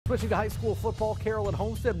Switching to high school football, Carroll and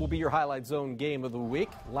Homestead will be your Highlight Zone game of the week.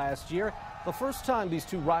 Last year, the first time these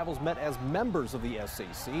two rivals met as members of the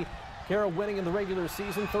SAC. Carroll winning in the regular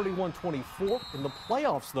season 31-24. In the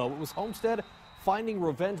playoffs, though, it was Homestead finding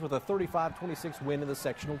revenge with a 35-26 win in the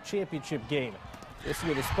sectional championship game. This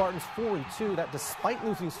year, the Spartans 4-2. That despite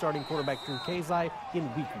losing starting quarterback Drew Kazai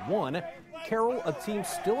in week 1. Carroll, a team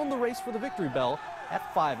still in the race for the victory bell,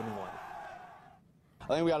 at 5-1.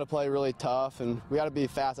 I think we got to play really tough and we got to be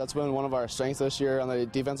fast. That's been one of our strengths this year. On the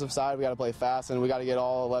defensive side, we got to play fast and we got to get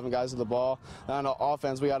all 11 guys to the ball. And on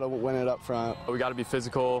offense, we got to win it up front. We got to be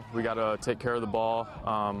physical. We got to take care of the ball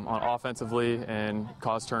on offensively and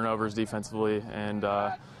cause turnovers defensively and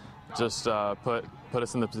just put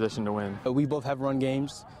us in the position to win. We both have run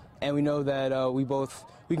games, and we know that we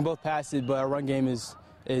can both pass it, but our run game is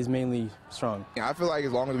mainly strong. Yeah, I feel like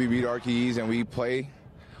as long as we beat our keys and we play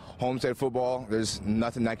Homestead football, there's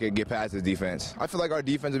nothing that could get past the defense. I feel like our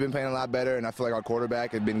defense has been playing a lot better, and I feel like our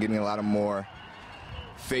quarterback has been getting a lot of more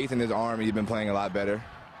faith in his arm, and he's been playing a lot better.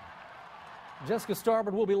 Jessica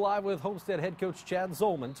Starbird will be live with Homestead head coach Chad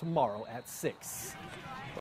Zolman tomorrow at 6.